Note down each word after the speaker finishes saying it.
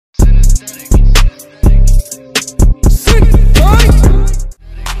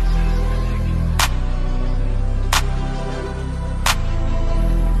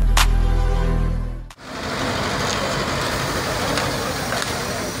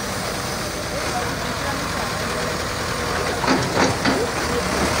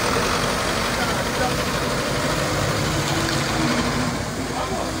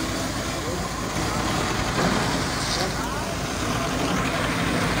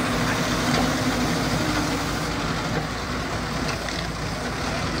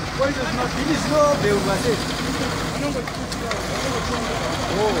Good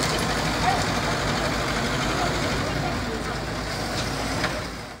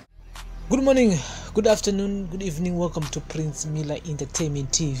morning, good afternoon, good evening. Welcome to Prince Miller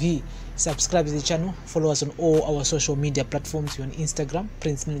Entertainment TV. Subscribe to the channel, follow us on all our social media platforms. We're on Instagram,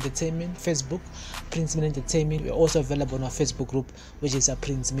 Prince Miller Entertainment, Facebook, Prince Miller Entertainment. We're also available on our Facebook group, which is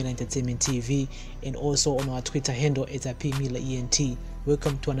Prince Miller Entertainment TV, and also on our Twitter handle, it's P Miller ENT.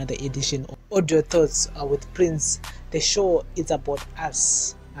 Welcome to another edition of Audio Thoughts with Prince. The show is about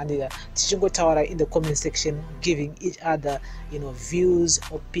us. And Tichingo Tawara in the comment section, giving each other, views,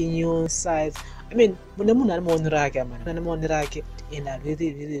 opinions, sides. I mean, and I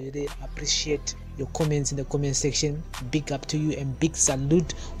really appreciate your comments in the comment section. Big up to you and big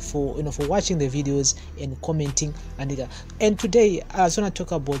salute for watching the videos and commenting. And today I was going to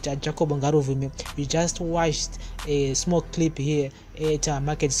talk about Jacob Ngarivhume. We just watched a small clip here at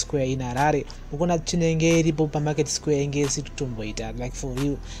Market Square in Harare. We're gonna chinenge Market Square like for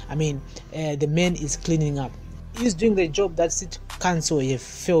real. I mean, the man is cleaning up. He's doing the job that city council have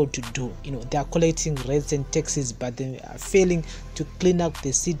failed to do. They are collecting rates and taxes, but they are failing to clean up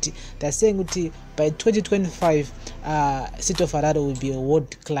the city. They're saying that by 2025, city of Harare will be a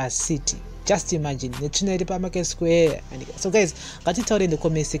world-class city. Just imagine the Market Square. So guys, tell in the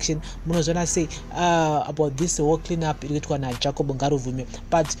comment section gonna say about this whole cleanup Jacob Ngarivhume.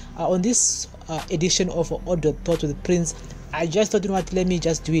 But on this edition of Audio Thought with Prince, I just thought, let me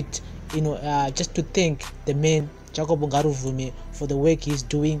just do it, just to thank the man Jacob Ngarivhume for the work he's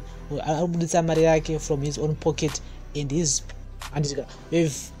doing from his own pocket and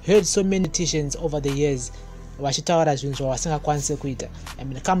we've heard so many teachings over the years. Vachitaura zvinhu vasingakwanise kuita. I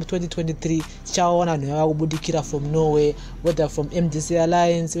mean, come 2023 tichaona vanhu vakubudikira from Norway, whether from MDC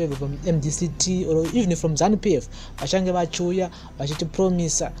Alliance, whether from MDCT, or even from ZANU-PF. Vachange vachiuya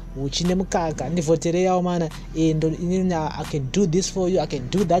vachitipromisa uchine mukaka ndivhotere yawo mana, I can do this for you, I can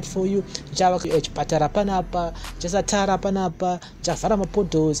do that for you. Tichava chipatara panapa, chasatara panapa, chavhara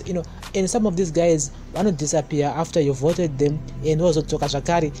mapotholes, and some of these guys want to disappear after you voted them and also toka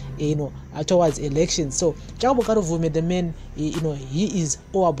zvakare towards elections. So Jacob Ngarivhume, the man, he is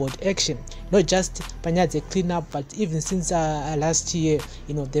all about action, not just panyadze clean up, but even since last year,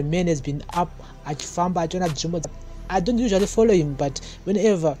 the man has been up at Famba. I don't usually follow him, but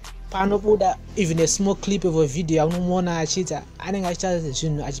whenever panobuda even a small clip of a video anomona achita anenge achita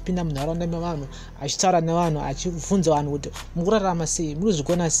zvinhu achipinda munharaunda mevanhu achitaura nevanhu achivhunza vanhu kuti mukurarama sei,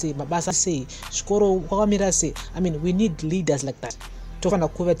 murikuzvigona sei, mabasa sei, zvikoro kwakamira sei. I mean, we need leaders like that. Tofana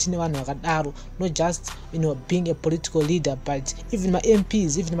kuva tine vanhu vakadaro, not just being a political leader, but even my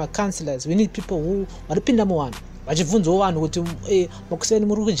MPs, even my councillors. We need people who varipinda muvanhu vachibvunzawo vanhu kuti makuseni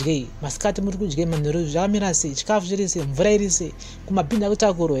muri kudyei, masikati muri kudyei, manheru zvakamira sei, chikafu chiri sei, mvura iri sei, kumabhinda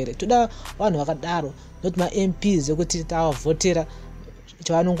kutakuro here. Toda vanhu vakadaro, not my MPs ekuti tavavhotera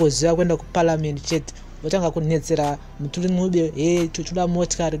chavanongoziva kuenda kuparliament chete votanga kunetsera muturinube, toda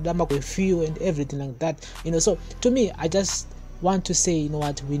motikari, toda magwefuel and everything like that. So to me, I just want to say,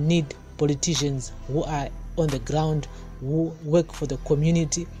 we need politicians who are on the ground, who work for the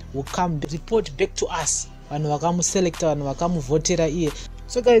community, who come report back to us.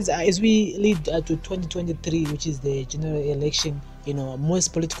 So guys, as we lead to 2023, which is the general election,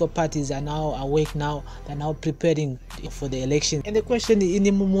 most political parties are now awake now. They're now preparing for the election. And the question is,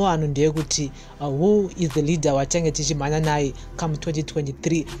 who is the leader come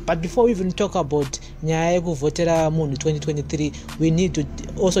 2023? But before we even talk about votera 2023, we need to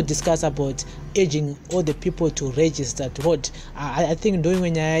also discuss about urging all the people to register to vote. I think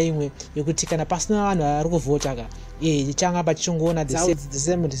doing you could take a personal vote. The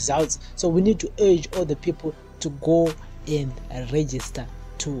same results. So we need to urge all the people to go and register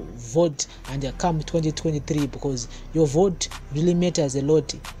to vote and come 2023, because your vote really matters a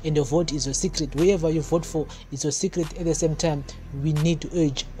lot, and your vote is your secret. Whoever you vote for is your secret. At the same time, we need to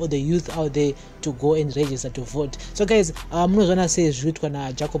urge all the youth out there to go and register to vote. So guys, I'm not gonna say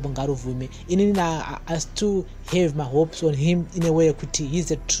Jacob Ngarivhume. I still have my hopes on him in a way.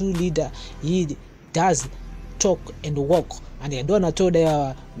 He's a true leader. He does talk and walk, and I don't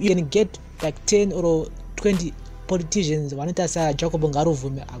know you can get like 10 or 20 politicians. Wanita say Jacob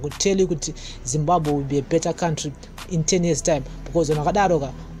Ngarivhume, I could tell you that Zimbabwe will be a better country in 10 years time, because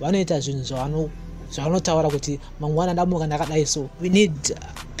wanakadaroga wanita zvinhu zvanotaura kuti mangwana ndamuka ndakadaiso. We need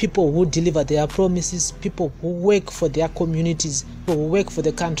people who deliver their promises, people who work for their communities, who work for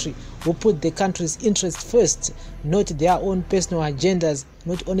the country, who put the country's interests first, not their own personal agendas,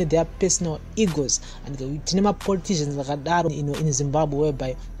 not only their personal egos. And tinema politicians vakadaro in Zimbabwe,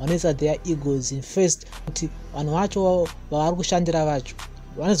 whereby vanoisa their egos in first. Vanhu vacho vavari kushandira vacho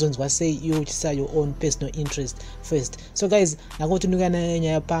vanozonzwa sei iwe uchisa your own personal interest first. So guys, nakotunikana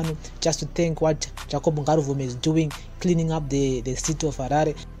nyaya pano just to thank what Jacob Ngarivhume is doing, cleaning up the city of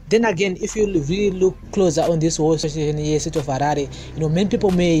Harare. Then again, if you really look closer on this whole situation here, city of Harare, many people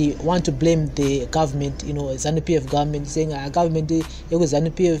may want to blame the government, ZANU-PF government, saying government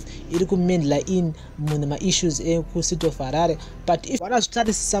ZANU-PF irikumendla in ma issues ku city of Harare. But if one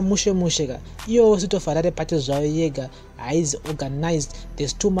started some mushega, iyo city of Harare party zvayo yega is organized.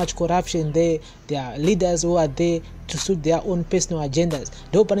 There's too much corruption there. There are leaders who are there to suit their own personal agendas.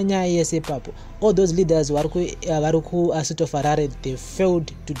 All those leaders who are city of Harare, they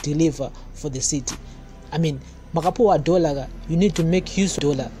failed to deliver for the city. I mean, makapowa dollar, you need to make use of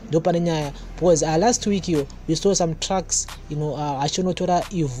dollar. Because last week we saw some trucks, ashonotora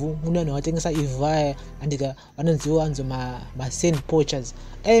ivu, munano watengesa ivaya andika wananziwa anzo ma send poachers.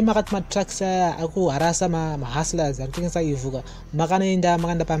 Makat trucks aku harasa ma hustlers atengesa ivuga.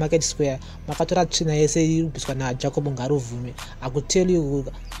 Makanda pa Market Square, makatora china yese biskwa na Jacob Ngarivhume. I could tell you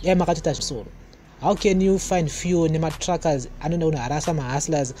makatota solo. How can you find few nema truckers harasa ma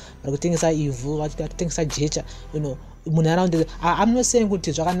hustlers vakutengesa ivhu vakutengesa jecha munharaunda? I'm not saying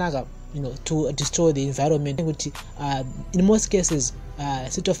kuti zvakanaka to destroy the environment. In most cases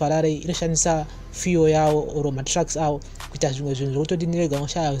city of Harare inoshandisa fuel yavo or matrucks avo kuita zvimwe zvinhu zvokutoti nirega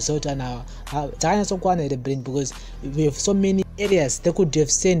ushaya zota nawo dzakanyatsokuwana here brain, because we have so many areas they could have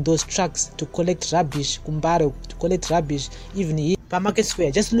sent those trucks to collect rubbish kumbare, to collect rubbish even here by Market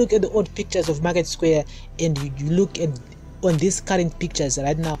Square. Just look at the old pictures of Market Square and you look at on these current pictures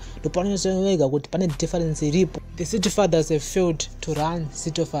right now. The difference iripo. The city fathers have failed to run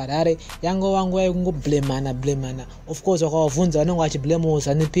city of Harare. Yango wangu blamana. Of course wakavunza wanongo blame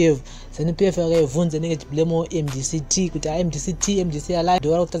ZANU-PF wakavunza nenge blame MDCT kuti MDC alive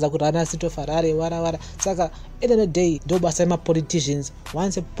ndowara kutaza kurana city of Harare wara. Saka at the end of the day ndobasa politicians.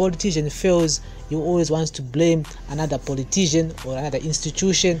 Once a politician fails, you always wants to blame another politician or another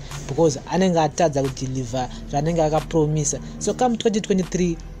institution because anenge atadza kudeliver zvanenge akapromisa. So come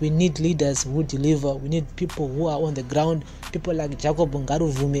 2023, we need leaders who deliver. We need people who are on the ground, people like Jacob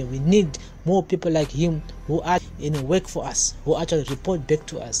Ngarivhume. We need more people like him who are work for us, who actually report back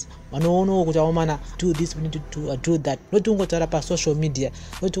to us. Do this, we need to do that. Not to go to social media,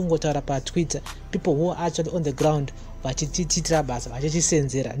 not to go to Twitter. People who are actually on the ground,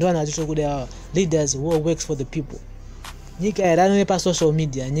 leaders who works for the people. Nyika yaranwe pa social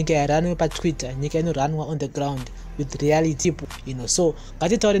media, nyika yaranwe pa Twitter, nyika inoranwa on the ground with reality people, So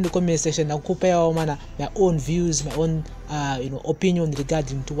ngatitaure in the comment section nakupa my own views, my own opinion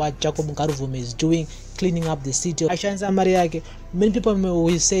regarding to what Jacob Ngarivhume is doing, cleaning up the city. Many people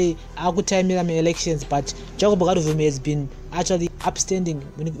will say akutaimira my elections, but Jacob Ngarivhume has been actually upstanding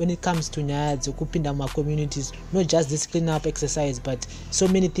when it comes to nyaya dzekupinda ma communities, not just this clean up exercise, but so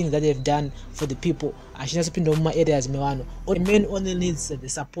many things that they've done for the people. Achinasopinda muma areas mewano. The men only needs the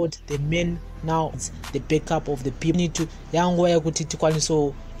support, the men now the backup of the people. Need to yango yakuti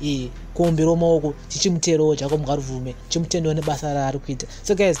tikwaniso kuombera maoko tichimutero Jacob Ngarivhume chimutendo nebasa raari kuita.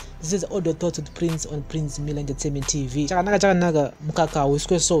 So guys, this is all the thoughts with Prince on Prince Miller Entertainment TV. Chakanaka mukaka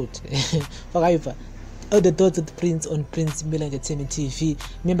wiswe salt fakaipa. All the thoughts with Prince on Prince Miller Entertainment TV.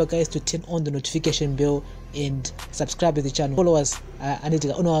 Remember guys to turn on the notification bell and subscribe to the channel. Follow us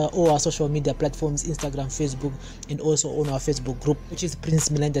on all our social media platforms, Instagram, Facebook, and also on our Facebook group, which is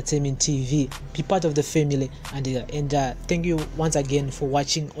Prince Miller Entertainment TV. Be part of the family, and thank you once again for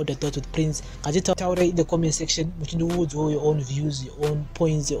watching All the Thoughts with Prince. Tell in the comment section which your own views, your own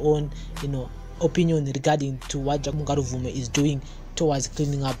points, your own opinion regarding to what Jacob Ngarivhume is doing towards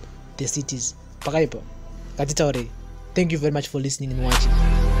cleaning up the cities. Thank you very much for listening and watching.